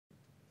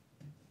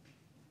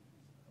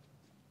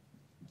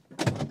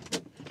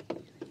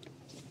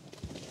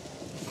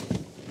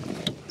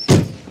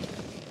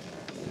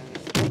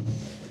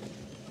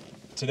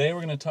Today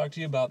we're going to talk to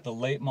you about the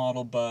late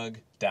model bug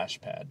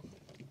Dashpad.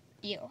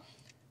 Ew.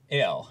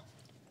 Ew.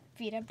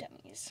 V-dub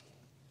dummies.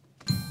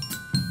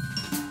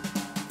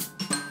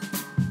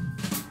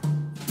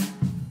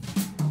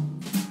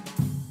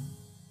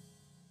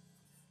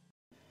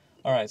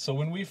 Alright, so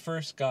when we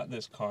first got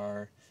this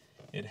car,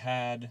 it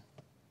had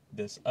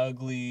this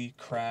ugly,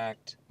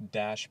 cracked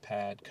dash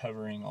pad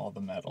covering all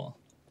the metal.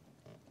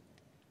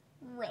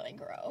 Really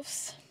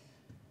gross.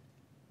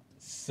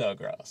 So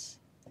gross.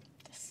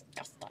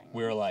 Disgusting.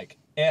 We were like,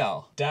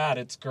 ew, Dad,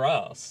 it's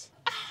gross.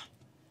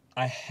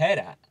 I hate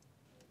it.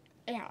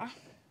 Yeah.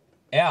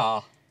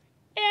 Ew.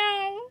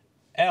 Ew.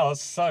 Ew,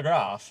 it's so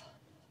gross.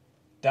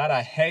 Dad,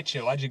 I hate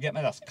you. Why'd you get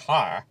me this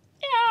car?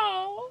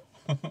 Ew.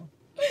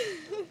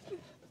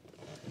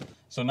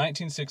 So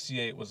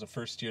 1968 was the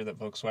first year that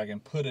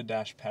Volkswagen put a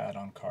dash pad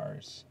on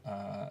cars,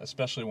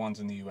 especially ones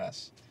in the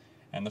US.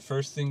 And the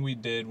first thing we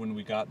did when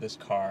we got this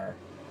car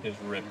is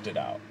ripped it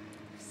out.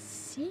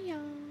 See ya.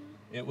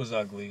 It was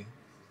ugly.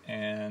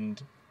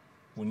 And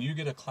when you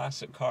get a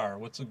classic car,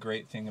 what's a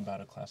great thing about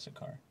a classic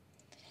car?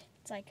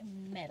 It's like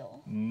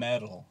metal.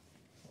 Metal.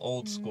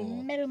 Old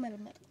school. Metal.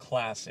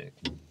 Classic.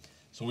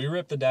 So we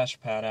ripped the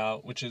dash pad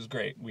out, which is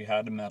great. We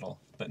had metal.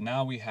 But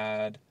now we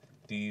had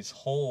these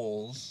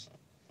holes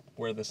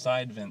where the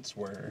side vents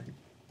were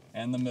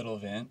and the middle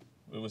vent.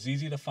 It was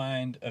easy to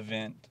find a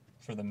vent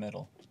for the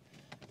middle,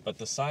 but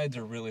the sides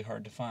are really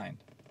hard to find.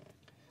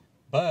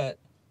 But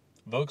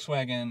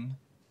Volkswagen,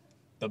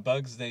 the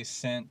bugs they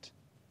sent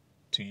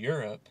to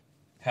Europe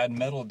had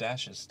metal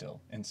dashes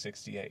still in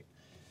 '68.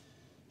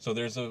 So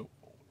there's a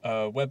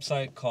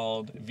website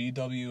called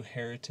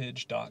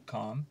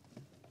vwheritage.com.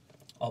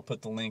 I'll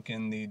put the link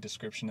in the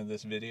description of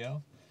this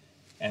video,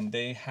 and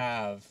they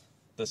have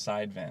the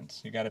side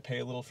vents. You got to pay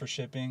a little for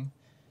shipping,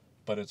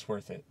 but it's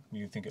worth it.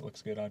 You think it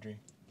looks good, Audrey?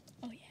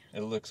 Oh yeah.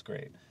 It looks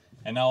great.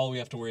 And now all we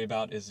have to worry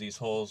about is these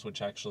holes,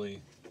 which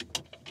actually,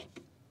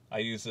 I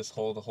use this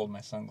hole to hold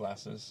my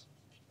sunglasses.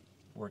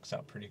 Works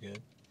out pretty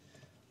good.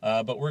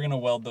 But we're going to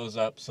weld those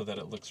up so that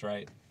it looks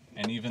right.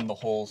 And even the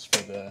holes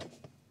for the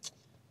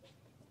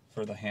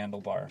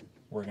handlebar,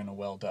 we're going to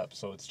weld up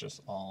so it's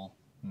just all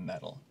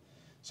metal.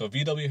 So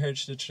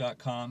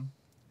vwheritage.com,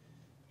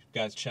 you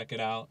guys check it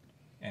out.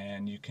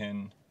 And you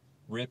can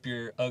rip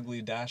your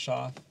ugly dash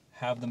off,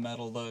 have the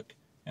metal look,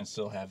 and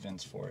still have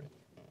vents for it.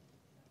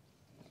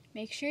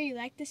 Make sure you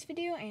like this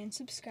video and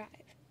subscribe.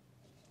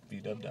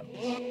 V-dub dummies.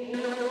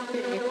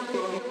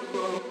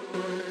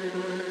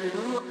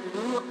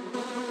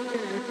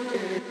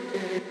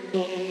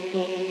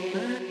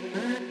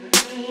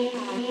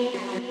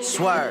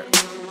 Swerve,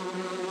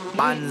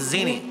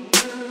 Manzini,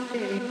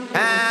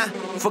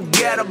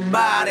 forget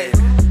about it.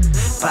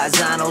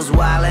 Paisanos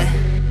wildin',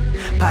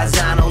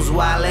 Paisanos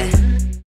wildin'.